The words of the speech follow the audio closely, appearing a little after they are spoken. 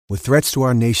With threats to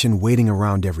our nation waiting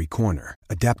around every corner,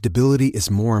 adaptability is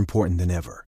more important than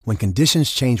ever. When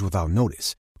conditions change without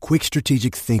notice, quick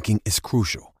strategic thinking is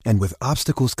crucial. And with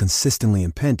obstacles consistently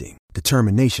impending,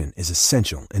 determination is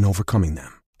essential in overcoming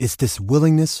them. It's this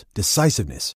willingness,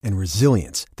 decisiveness, and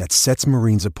resilience that sets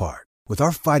Marines apart. With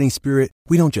our fighting spirit,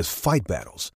 we don't just fight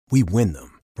battles, we win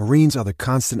them. Marines are the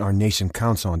constant our nation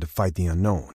counts on to fight the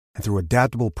unknown. And through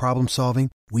adaptable problem solving,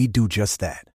 we do just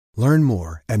that. Learn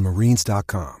more at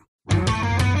marines.com. Pour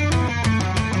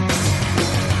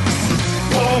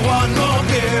one more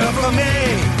beer for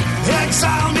me.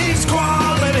 Exile means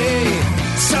quality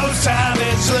so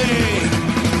savagely.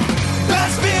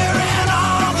 Best beer in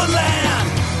all the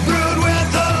land, brewed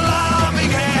with a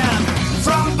loving hand.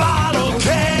 From bottle,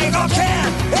 keg, or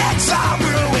can, Exile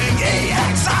Brewing,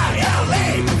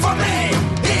 E-X-I-L-E. For me,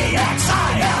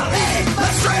 E-X-I-L-E.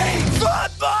 Let's drink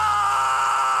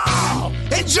football.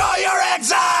 Enjoy your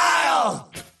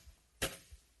exile.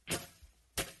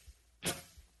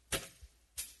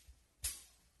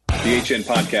 The HN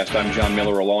Podcast, I'm John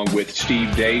Miller along with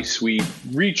Steve Dace. We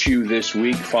reach you this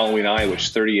week following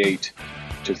Iowa's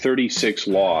 38-36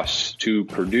 loss to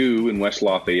Purdue in West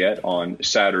Lafayette on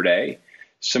Saturday.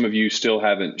 Some of you still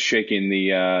haven't shaken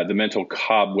the mental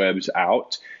cobwebs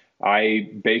out. I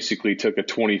basically took a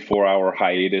 24-hour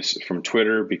hiatus from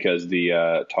Twitter because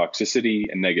the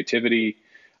toxicity and negativity,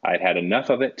 I'd had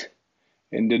enough of it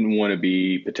and didn't want to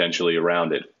be potentially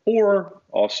around it, or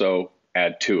also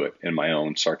add to it in my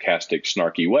own sarcastic,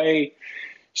 snarky way.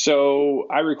 So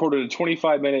I recorded a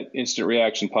 25-minute instant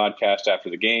reaction podcast after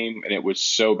the game, and it was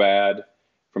so bad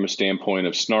from a standpoint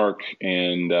of snark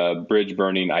and bridge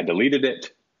burning, I deleted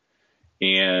it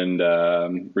and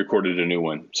recorded a new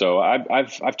one. So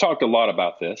I've talked a lot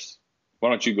about this. Why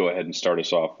don't you go ahead and start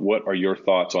us off? What are your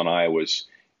thoughts on Iowa's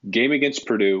game against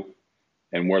Purdue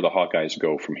and where the Hawkeyes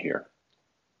go from here?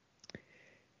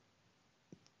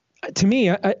 To me,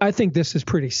 I think this is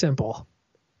pretty simple.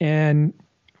 And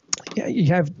you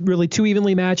have really two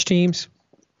evenly matched teams.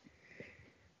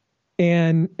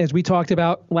 And as we talked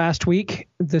about last week,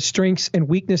 the strengths and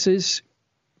weaknesses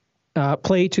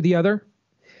play to the other.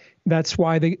 That's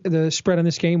why the spread on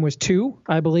this game was 2,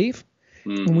 I believe.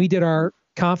 When we did our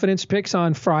confidence picks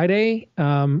on Friday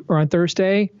or on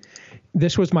Thursday,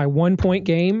 this was my 1-point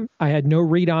game. I had no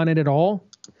read on it at all,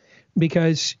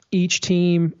 because each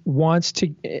team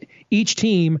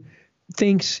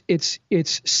thinks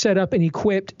it's set up and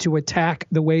equipped to attack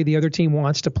the way the other team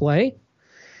wants to play.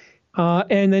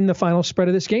 And then the final spread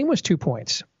of this game was 2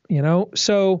 points,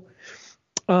 So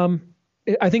I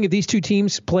think if these two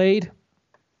teams played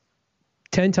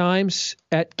 10 times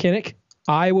at Kinnick,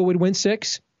 Iowa would win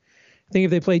 6. I think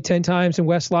if they played 10 times in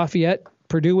West Lafayette,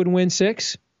 Purdue would win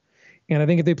 6. And I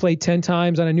think if they played 10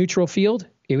 times on a neutral field,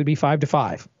 it would be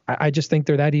 5-5. I just think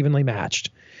they're that evenly matched.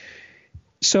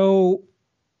 So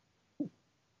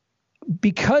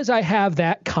because I have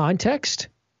that context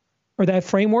or that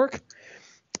framework,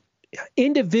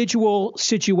 individual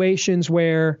situations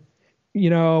where,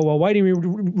 well, why didn't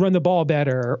we run the ball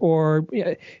better? Or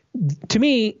to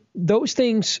me, those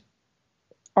things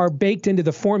are baked into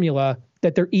the formula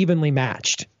that they're evenly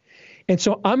matched. And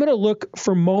so I'm going to look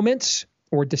for moments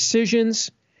or decisions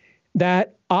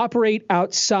that operate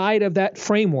outside of that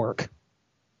framework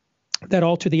that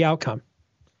alter the outcome.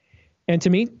 And to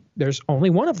me, there's only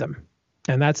one of them.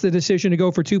 And that's the decision to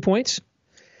go for 2 points.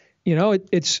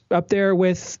 It's up there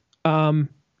with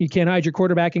you can't hide your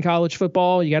quarterback in college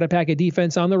football. You got to pack a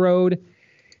defense on the road.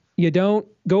 You don't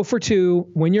go for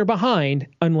 2 when you're behind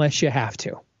unless you have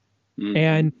to.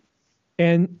 And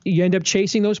you end up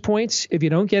chasing those points if you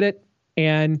don't get it.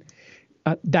 And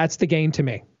that's the game to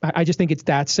me. I just think it's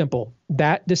that simple.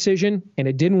 That decision, and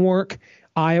it didn't work.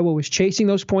 Iowa was chasing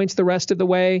those points the rest of the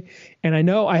way. And I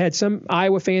know I had some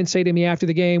Iowa fans say to me after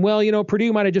the game, well,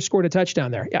 Purdue might have just scored a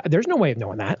touchdown there. Yeah, there's no way of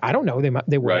knowing that. I don't know.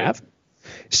 They would have.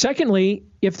 Secondly,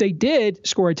 if they did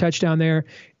score a touchdown there,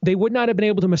 they would not have been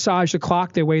able to massage the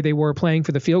clock the way they were playing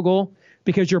for the field goal,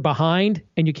 because you're behind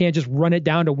and you can't just run it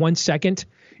down to 1 second.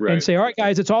 And say, all right,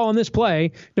 guys, it's all on this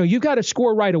play. No, you've got to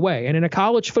score right away. And in a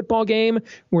college football game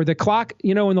where the clock,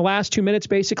 in the last 2 minutes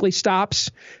basically stops,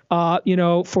 for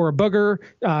a booger,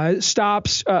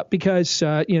 stops because,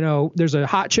 there's a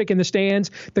hot chick in the stands.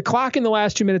 The clock in the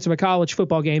last 2 minutes of a college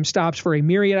football game stops for a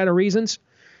myriad of reasons.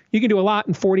 You can do a lot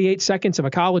in 48 seconds of a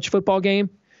college football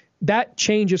game. That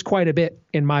changes quite a bit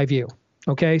in my view.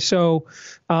 Okay, so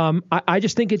I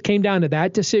just think it came down to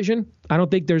that decision. I don't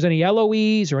think there's any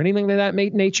LOEs or anything of that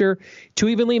nature. 2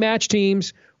 evenly matched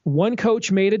teams. One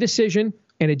coach made a decision,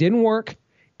 and it didn't work.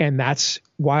 And that's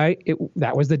why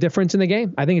that was the difference in the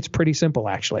game. I think it's pretty simple,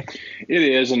 actually. It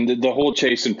is. And the whole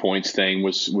chasing points thing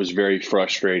was very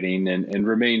frustrating and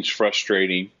remains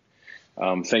frustrating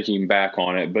thinking back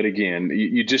on it. But again,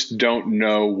 you just don't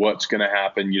know what's going to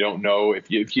happen. You don't know if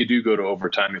you do go to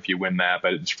overtime, if you win that,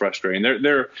 but it's frustrating.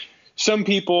 There are some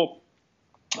people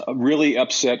really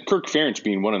upset. Kirk Ferentz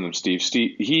being one of them, Steve.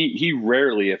 He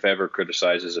rarely, if ever,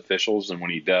 criticizes officials. And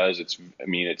when he does,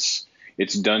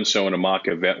 it's done so in a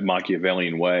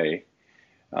Machiavellian way.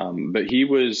 But he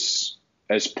was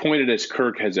as pointed as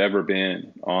Kirk has ever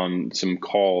been on some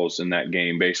calls in that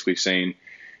game, basically saying,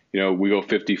 we go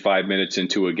 55 minutes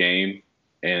into a game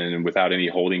and without any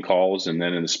holding calls. And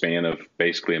then in the span of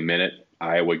basically a minute,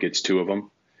 Iowa gets 2 of them,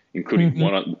 including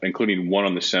one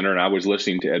on the center. And I was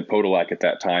listening to Ed Podolak at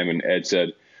that time, and Ed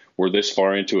said, we're this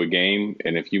far into a game,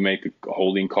 and if you make a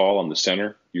holding call on the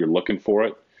center, you're looking for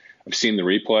it. I've seen the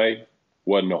replay.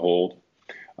 Wasn't a hold.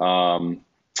 And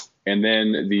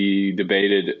then the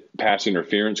debated pass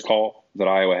interference call that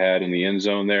Iowa had in the end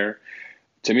zone there.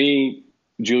 To me,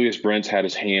 Julius Brents had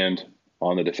his hand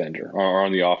on the defender or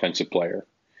on the offensive player.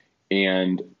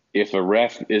 And if a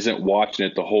ref isn't watching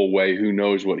it the whole way, who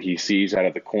knows what he sees out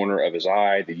of the corner of his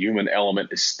eye? The human element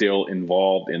is still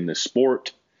involved in the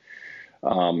sport.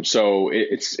 So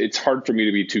it's hard for me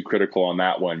to be too critical on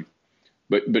that one.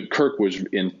 But Kirk was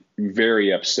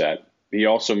very upset. He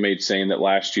also made saying that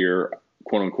last year,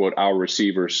 quote unquote, our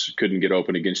receivers couldn't get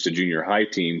open against a junior high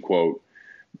team, quote.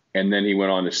 And then he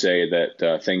went on to say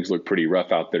that things look pretty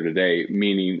rough out there today,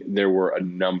 meaning there were a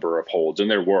number of holds. And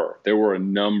there were a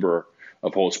number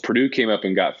of holds. Purdue came up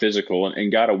and got physical and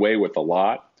got away with a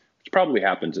lot, which probably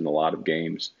happens in a lot of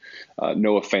games.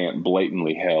 Noah Fant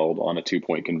blatantly held on a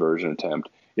 2-point conversion attempt.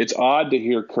 It's odd to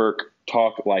hear Kirk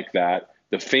talk like that.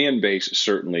 The fan base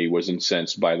certainly was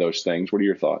incensed by those things. What are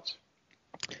your thoughts?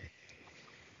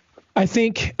 I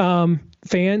think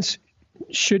fans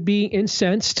should be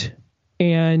incensed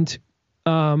and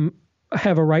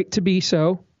have a right to be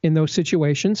so in those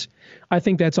situations. I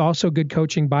think that's also good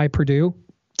coaching by Purdue.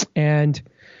 And,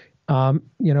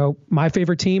 my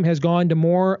favorite team has gone to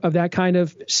more of that kind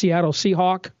of Seattle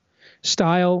Seahawk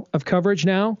style of coverage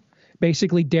now,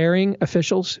 basically daring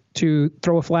officials to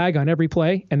throw a flag on every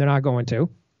play, and they're not going to,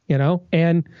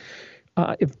 and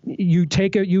if you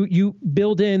you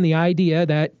build in the idea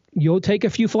that you'll take a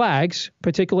few flags,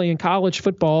 particularly in college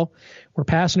football, where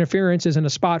pass interference isn't a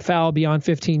spot foul beyond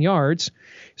 15 yards.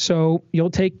 So you'll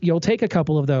take a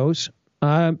couple of those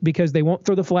because they won't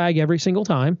throw the flag every single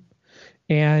time,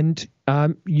 and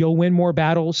you'll win more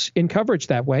battles in coverage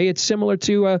that way. It's similar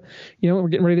to we're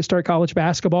getting ready to start college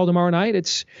basketball tomorrow night.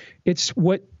 It's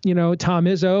what Tom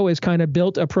Izzo has kind of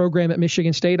built a program at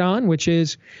Michigan State on, which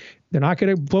is they're not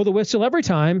going to blow the whistle every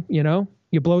time.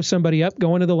 You blow somebody up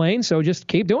going to the lane, so just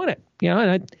keep doing it.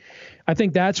 And I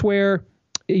think that's where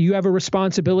you have a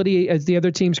responsibility as the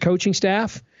other team's coaching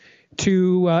staff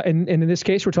to, and in this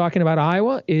case, we're talking about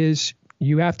Iowa, is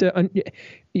you have to,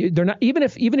 they're not, even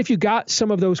if you got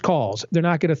some of those calls, they're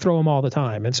not going to throw them all the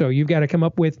time. And so you've got to come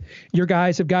up with, your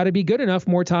guys have got to be good enough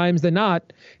more times than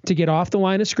not to get off the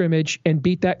line of scrimmage and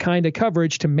beat that kind of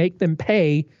coverage to make them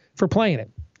pay for playing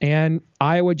it. And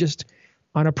Iowa just,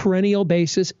 on a perennial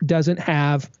basis, doesn't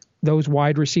have those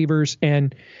wide receivers.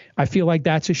 And I feel like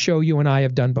that's a show you and I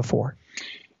have done before.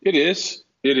 It is.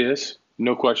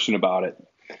 No question about it.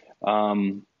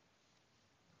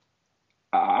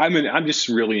 I'm just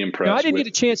really impressed. Now, I didn't get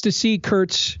a chance to see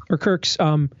Kirk's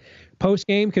post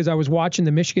game because I was watching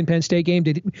the Michigan Penn State game.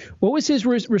 What was his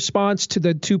response to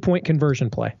the 2-point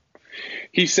conversion play?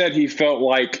 He said he felt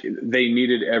like they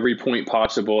needed every point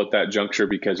possible at that juncture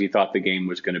because he thought the game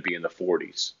was going to be in the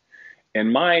 40s.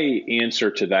 And my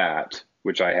answer to that,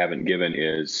 which I haven't given,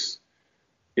 is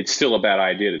it's still a bad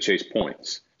idea to chase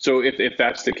points. So if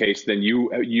that's the case, then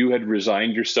you had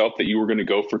resigned yourself that you were going to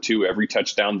go for 2 every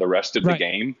touchdown the rest of the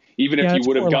game, even if you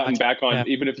would have gotten back on,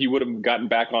 even if you would have gotten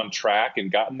back on track and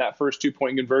gotten that first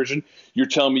 2-point conversion. You're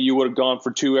telling me you would have gone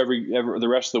for 2 every the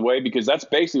rest of the way, because that's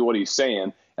basically what he's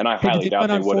saying. And I highly doubt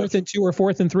they would have. Did they punt on 4th and 2 or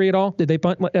 4th and 3 at all? Did they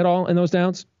punt at all in those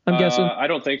downs? I'm guessing. I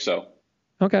don't think so.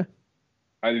 Okay.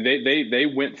 They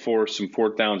went for some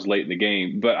 4th downs late in the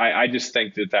game, but I just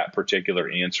think that particular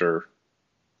answer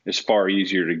is far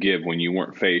easier to give when you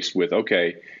weren't faced with,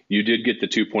 okay, you did get the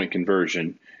 2-point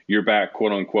conversion. You're back,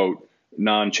 quote unquote,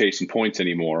 non-chasing points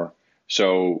anymore.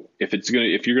 So if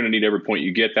you're going to need every point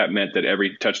you get, that meant that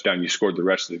every touchdown you scored the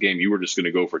rest of the game, you were just going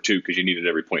to go for 2 because you needed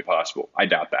every point possible. I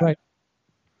doubt that.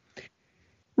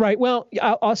 Right. Well,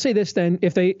 I'll say this then: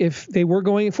 if they were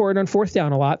going for it on 4th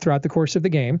down a lot throughout the course of the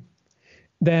game,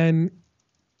 then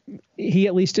he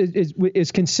at least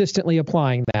is consistently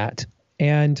applying that.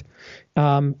 And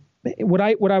and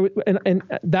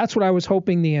that's what I was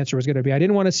hoping the answer was going to be. I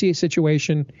didn't want to see a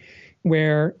situation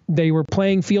where they were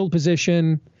playing field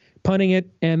position, punting it,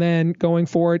 and then going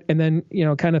for it, and then,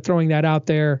 kind of throwing that out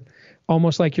there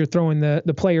almost like you're throwing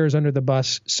the players under the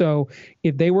bus. So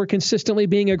if they were consistently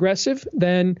being aggressive,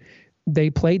 then they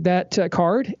played that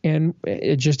card, and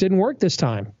it just didn't work this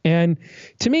time. And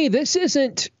to me, this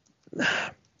isn't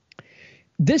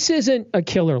a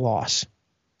killer loss.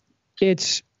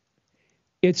 It's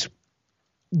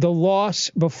the loss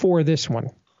before this one.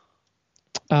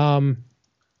 The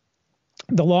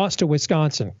loss to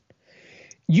Wisconsin.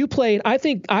 You played, I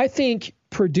think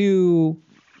Purdue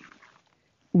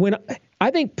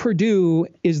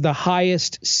is the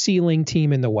highest ceiling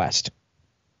team in the West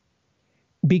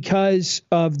because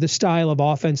of the style of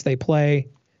offense they play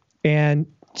and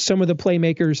some of the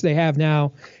playmakers they have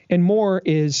now. And Moore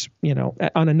is,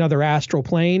 on another astral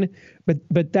plane,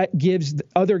 but that gives the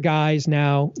other guys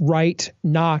now, Wright,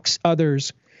 Knox,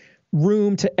 others,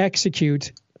 room to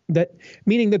execute. That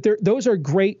meaning that those are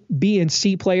great B and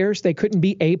C players. They couldn't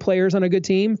be A players on a good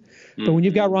team. But when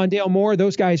you've got Rondale Moore,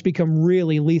 those guys become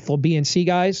really lethal B and C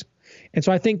guys. And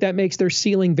so I think that makes their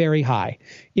ceiling very high.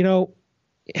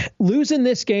 Losing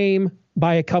this game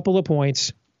by a couple of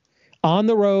points on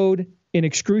the road in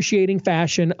excruciating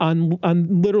fashion on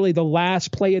literally the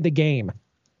last play of the game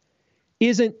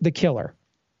isn't the killer.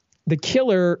 The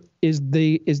killer is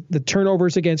the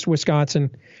turnovers against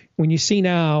Wisconsin. When you see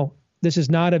now, this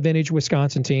is not a vintage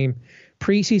Wisconsin team.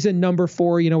 Preseason number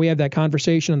 4, we have that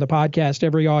conversation on the podcast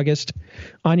every August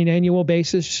on an annual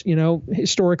basis.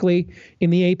 Historically in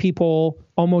the AP poll,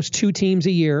 almost 2 teams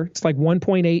a year. It's like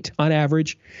 1.8 on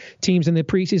average. Teams in the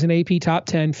preseason AP top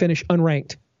 10 finish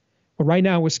unranked. Well, right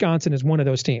now, Wisconsin is one of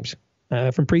those teams.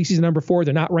 From preseason number 4,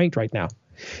 they're not ranked right now.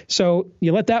 So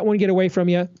you let that one get away from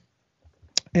you.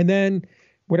 And then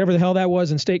whatever the hell that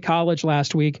was in State College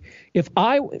last week,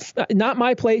 not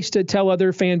my place to tell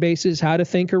other fan bases how to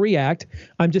think or react.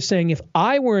 I'm just saying if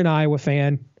I were an Iowa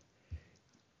fan,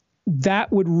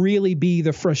 that would really be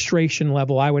the frustration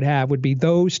level I would have, would be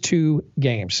those 2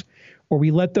 games where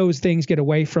we let those things get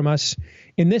away from us.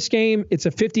 In this game, it's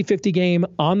a 50-50 game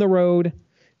on the road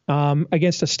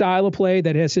against a style of play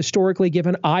that has historically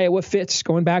given Iowa fits,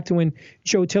 going back to when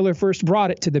Joe Tiller first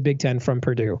brought it to the Big Ten from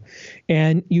Purdue.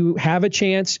 And you have a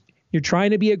chance. You're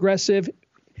trying to be aggressive.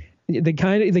 The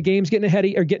game's getting ahead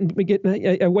of, or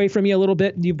getting away from you a little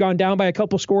bit. You've gone down by a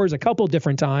couple scores a couple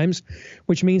different times,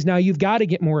 which means now you've got to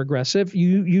get more aggressive.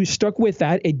 You stuck with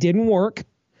that. It didn't work.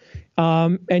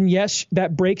 And yes,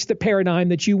 that breaks the paradigm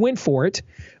that you went for it,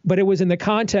 but it was in the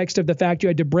context of the fact you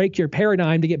had to break your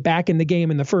paradigm to get back in the game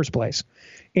in the first place.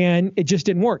 And it just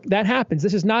didn't work. That happens.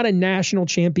 This is not a national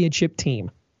championship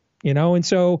team, and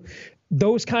so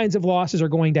those kinds of losses are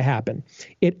going to happen.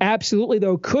 It absolutely,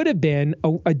 though, could have been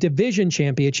a division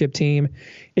championship team,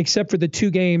 except for the 2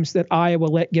 games that Iowa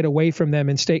let get away from them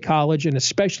in State College and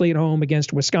especially at home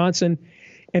against Wisconsin.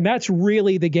 And that's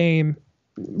really the game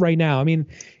right now. I mean,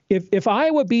 if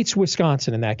Iowa beats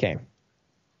Wisconsin in that game,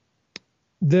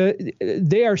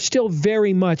 they are still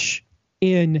very much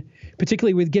in,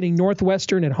 particularly with getting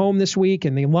Northwestern at home this week,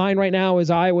 and the line right now is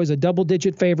Iowa's a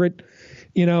double-digit favorite.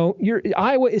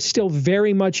 Iowa is still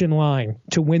very much in line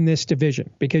to win this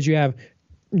division because you have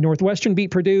Northwestern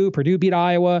beat Purdue, Purdue beat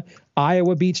Iowa,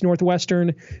 Iowa beats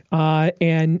Northwestern,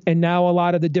 and now a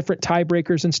lot of the different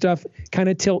tiebreakers and stuff kind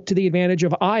of tilt to the advantage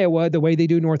of Iowa the way they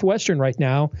do Northwestern right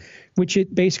now, which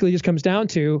it basically just comes down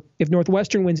to if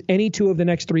Northwestern wins any 2 of the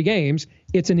next 3 games,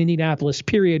 it's in Indianapolis,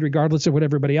 period, regardless of what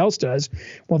everybody else does.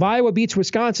 Well, if Iowa beats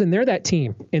Wisconsin, they're that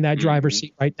team in that driver's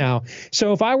seat right now.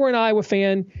 So if I were an Iowa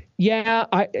fan,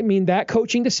 I mean, that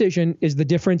coaching decision is the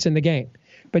difference in the game.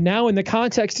 But now in the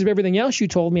context of everything else you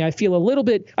told me, I feel a little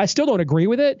bit, I still don't agree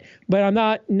with it, but I'm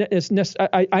not,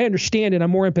 I understand it.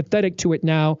 I'm more empathetic to it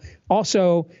now.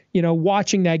 Also,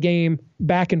 watching that game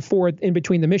back and forth in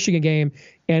between the Michigan game,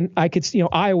 and I could,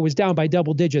 Iowa was down by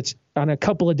double digits on a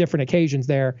couple of different occasions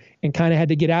there and kind of had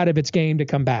to get out of its game to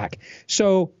come back.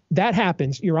 So that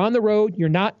happens. You're on the road. You're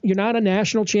not a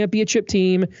national championship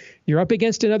team. You're up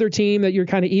against another team that you're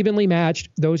kind of evenly matched.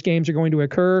 Those games are going to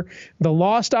occur. The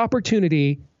lost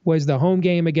opportunity was the home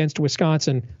game against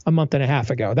Wisconsin a month and a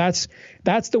half ago. That's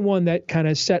the one that kind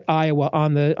of set Iowa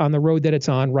on the road that it's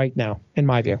on right now, in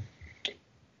my view.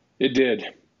 It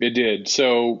did.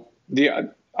 So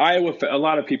the Iowa, a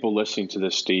lot of people listening to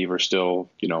this, Steve, are still,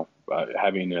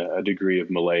 having a degree of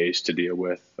malaise to deal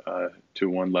with to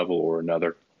one level or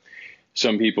another.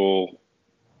 Some people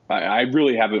I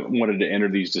really haven't wanted to enter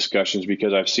these discussions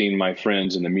because I've seen my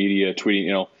friends in the media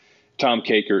tweeting. Tom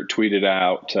Kakert tweeted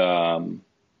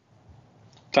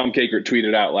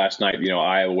out last night,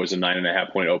 Iowa was a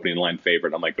 9.5 point opening line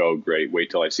favorite. I'm like, oh, great. Wait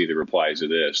till I see the replies to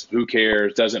this. Who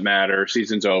cares? Doesn't matter.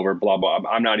 Season's over, blah, blah.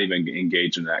 I'm not even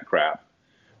engaged in that crap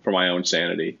for my own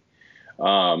sanity.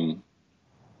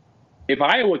 If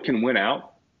Iowa can win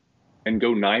out and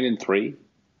go 9-3,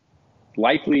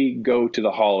 likely go to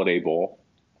the Holiday Bowl.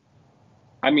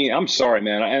 I mean, I'm sorry,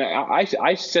 man. And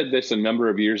I said this a number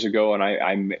of years ago,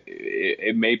 and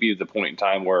it may be the point in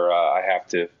time where I have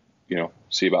to,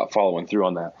 see about following through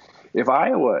on that. If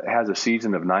Iowa has a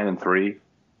season of 9-3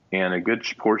 and a good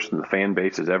portion of the fan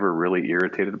base is ever really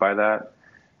irritated by that,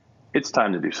 it's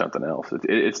time to do something else.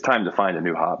 It's time to find a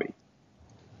new hobby.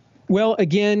 Well,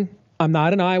 again, I'm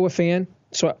not an Iowa fan,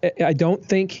 so I don't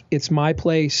think it's my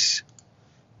place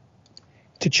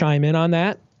to chime in on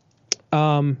that.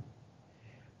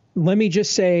 Let me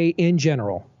just say in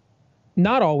general,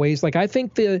 not always. Like I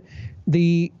think the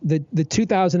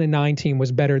 2009 team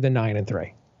was better than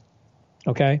 9-3.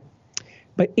 Okay.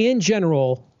 But in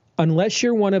general, unless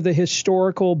you're one of the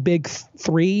historical big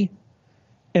three,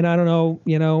 and I don't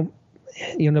know,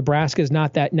 Nebraska's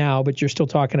not that now, but you're still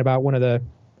talking about one of the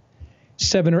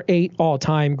 7 or 8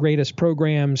 all-time greatest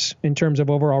programs in terms of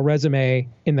overall resume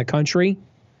in the country.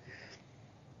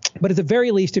 But at the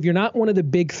very least, if you're not one of the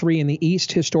big three in the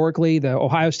East historically, the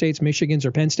Ohio States, Michigans,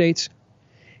 or Penn States,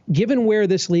 given where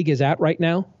this league is at right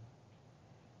now,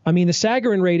 I mean, the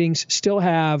Sagarin ratings still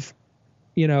have,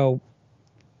 I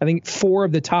think 4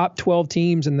 of the top 12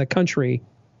 teams in the country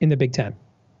in the Big Ten.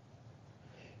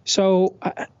 So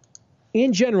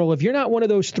in general, if you're not one of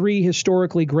those 3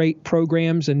 historically great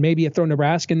programs, and maybe you throw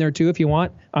Nebraska in there too if you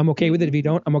want, I'm okay with it. If you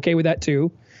don't, I'm okay with that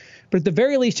too. But at the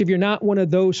very least, if you're not one of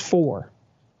those 4,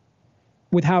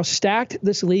 with how stacked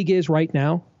this league is right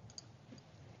now,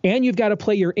 and you've got to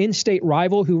play your in-state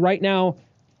rival who right now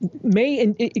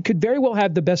and it could very well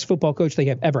have the best football coach they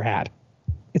have ever had.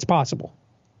 It's possible.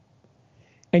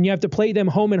 And you have to play them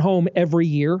home and home every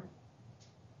year.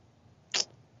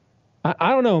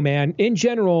 I don't know, man. In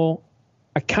general,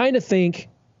 I kind of think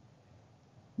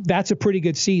that's a pretty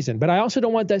good season. But I also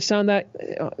don't want that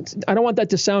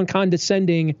to sound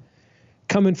condescending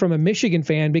coming from a Michigan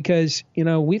fan, because,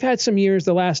 we've had some years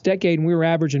the last decade and we were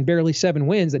averaging barely 7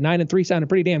 wins that 9-3 sounded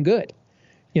pretty damn good.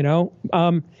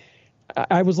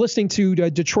 I was listening to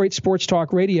Detroit Sports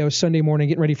Talk Radio Sunday morning,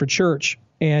 getting ready for church.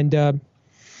 And a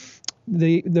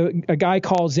guy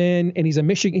calls in and he's a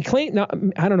Michigan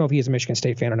I don't know if he is a Michigan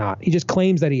State fan or not. He just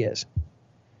claims that he is.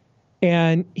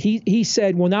 And he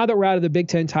said, well, now that we're out of the Big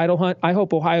Ten title hunt, I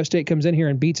hope Ohio State comes in here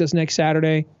and beats us next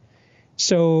Saturday.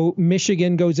 So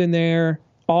Michigan goes in there,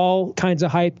 all kinds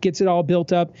of hype, gets it all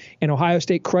built up, and Ohio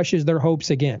State crushes their hopes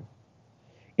again.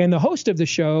 And the host of the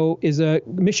show is a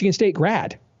Michigan State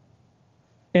grad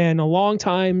and a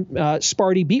longtime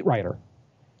Sparty beat writer.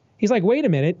 He's like, wait a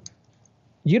minute,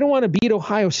 you don't want to beat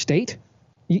Ohio State?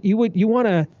 You would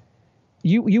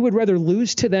rather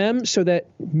lose to them so that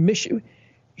Michigan...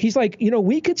 He's like,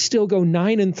 we could still go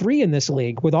 9-3 in this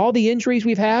league with all the injuries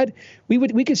we've had.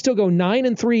 We could still go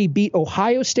 9-3, beat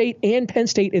Ohio State and Penn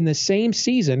State in the same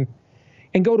season,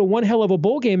 and go to one hell of a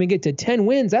bowl game and get to 10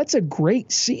 wins. That's a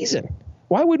great season.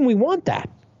 Why wouldn't we want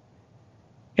that?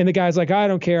 And the guy's like, I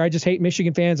don't care. I just hate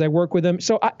Michigan fans. I work with them.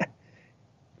 So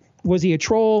was he a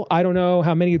troll? I don't know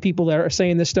how many people that are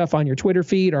saying this stuff on your Twitter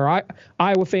feed are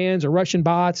Iowa fans or Russian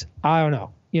bots. I don't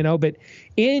know. But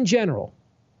in general,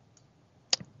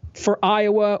 for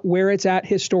Iowa, where it's at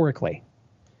historically,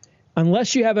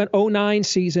 unless you have an 2009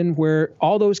 season where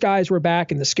all those guys were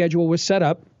back and the schedule was set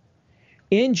up,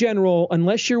 in general,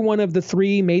 unless you're one of the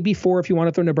 3, maybe 4 if you want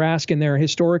to throw Nebraska in there,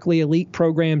 historically elite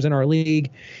programs in our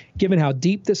league, given how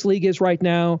deep this league is right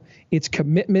now, its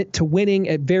commitment to winning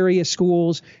at various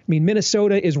schools. I mean,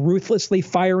 Minnesota is ruthlessly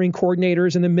firing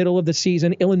coordinators in the middle of the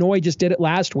season. Illinois just did it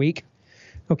last week.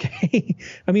 Okay.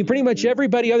 I mean, pretty much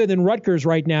everybody other than Rutgers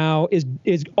right now is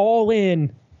all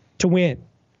in to win.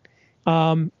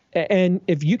 And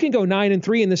if you can go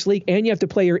 9-3 in this league and you have to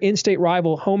play your in-state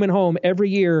rival home and home every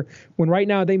year, when right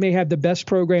now they may have the best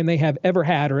program they have ever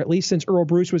had, or at least since Earl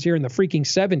Bruce was here in the freaking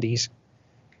 70s.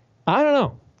 I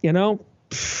don't know,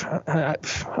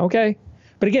 okay.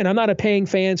 But again, I'm not a paying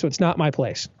fan, so it's not my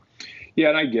place. Yeah,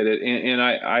 and I get it. And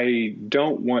I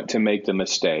don't want to make the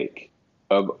mistake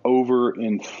of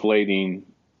overinflating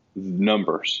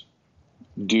numbers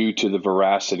due to the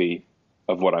veracity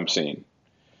of what I'm seeing.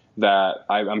 That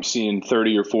I'm seeing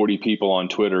 30 or 40 people on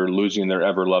Twitter losing their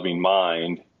ever-loving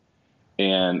mind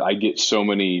And I get so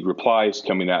many replies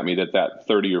coming at me that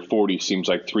 30 or 40 seems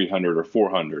like 300 or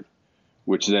 400,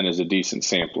 which then is a decent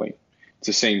sampling. It's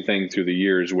the same thing through the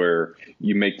years where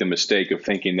you make the mistake of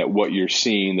thinking that what you're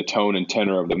seeing, the tone and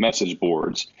tenor of the message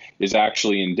boards, is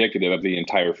actually indicative of the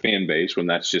entire fan base, when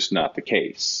that's just not the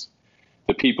case.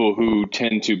 The people who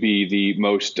tend to be the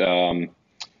most,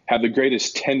 have the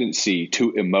greatest tendency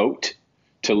to emote,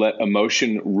 to let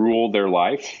emotion rule their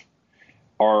life,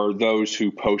 are those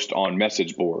who post on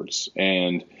message boards.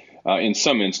 And in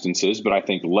some instances, but I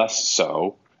think less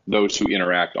so, those who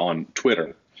interact on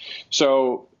Twitter.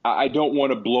 So I don't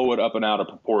want to blow it up and out of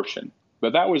proportion,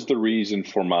 but that was the reason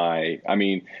for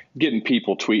getting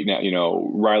people tweeting out,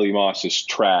 Riley Moss is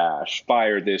trash,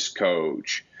 fire this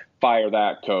coach, fire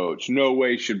that coach. No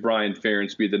way should Brian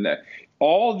Ferentz be the next.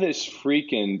 All this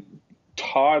freaking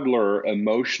toddler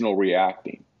emotional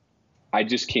reacting. I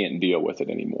just can't deal with it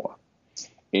anymore.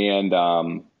 And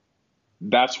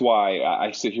that's why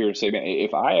I sit here and say, man,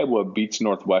 if Iowa beats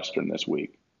Northwestern this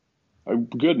week, a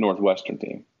good Northwestern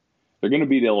team, they're going to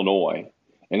beat Illinois.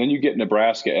 And then you get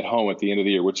Nebraska at home at the end of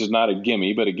the year, which is not a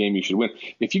gimme, but a game you should win.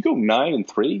 If you go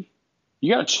 9-3,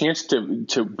 you got a chance to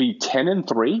be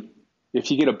 10-3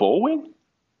 if you get a bowl win.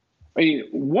 I mean,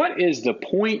 what is the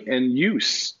point and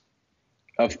use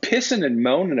of pissing and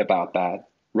moaning about that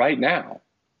right now?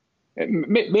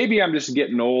 Maybe I'm just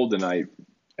getting old and I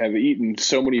have eaten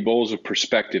so many bowls of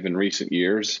perspective in recent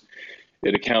years.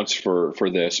 It accounts for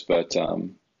this, but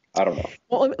I don't know.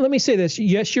 Well, let me say this.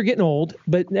 Yes, you're getting old,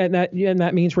 but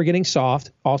that means we're getting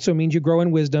soft. Also means you grow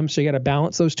in wisdom. So you got to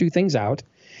balance those two things out.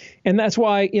 And that's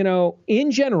why,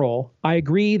 in general, I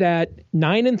agree that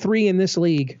 9-3 in this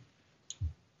league,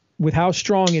 with how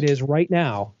strong it is right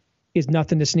now, is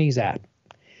nothing to sneeze at.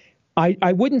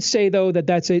 I wouldn't say, though,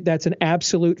 that's an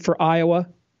absolute for Iowa,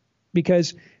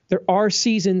 because there are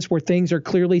seasons where things are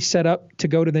clearly set up to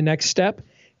go to the next step.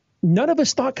 None of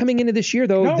us thought coming into this year,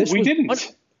 though. No, we didn't.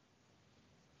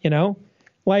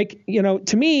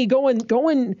 To me,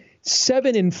 going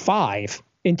 7-5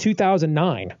 in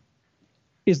 2009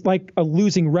 is like a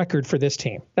losing record for this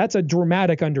team. That's a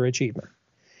dramatic underachievement.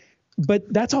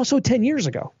 But that's also 10 years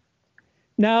ago.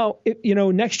 Now,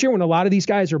 next year when a lot of these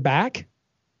guys are back,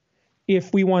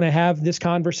 if we want to have this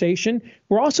conversation,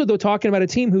 we're also, though, talking about a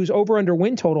team whose over-under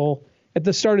win total at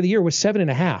the start of the year was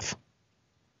 7.5.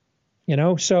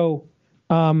 So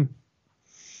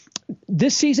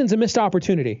this season's a missed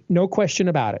opportunity, no question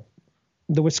about it.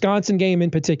 The Wisconsin game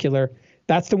in particular,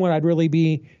 that's the one I'd really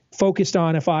be focused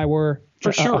on if I were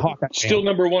for sure. A Hawkeye fan. Still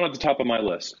number one at the top of my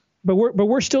list. But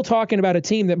we're still talking about a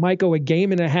team that might go a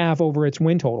game and a half over its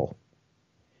win total.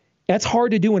 That's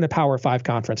hard to do in a Power 5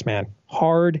 conference, man.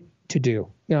 Hard to do.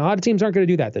 A lot of teams aren't going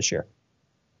to do that this year.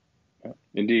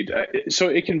 Indeed. So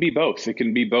it can be both. It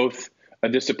can be both a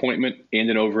disappointment and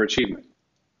an overachievement.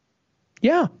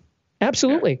 Yeah,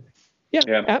 absolutely.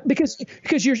 Yeah. Because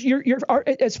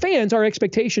as fans, our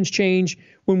expectations change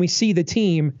when we see the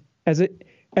team as it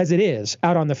is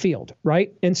out on the field,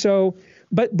 right? And so,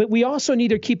 but we also need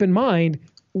to keep in mind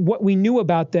what we knew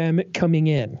about them coming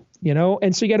in,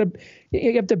 and so you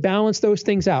have to balance those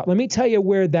things out. Let me tell you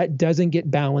where that doesn't get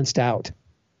balanced out.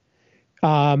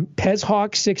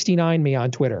 PezHawk69 me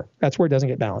on Twitter. That's where it doesn't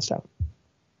get balanced out.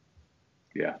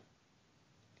 Yeah,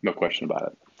 no question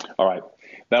about it. All right.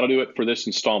 That'll do it for this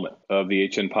installment of the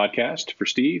HN Podcast. For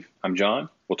Steve, I'm John.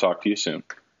 We'll talk to you soon.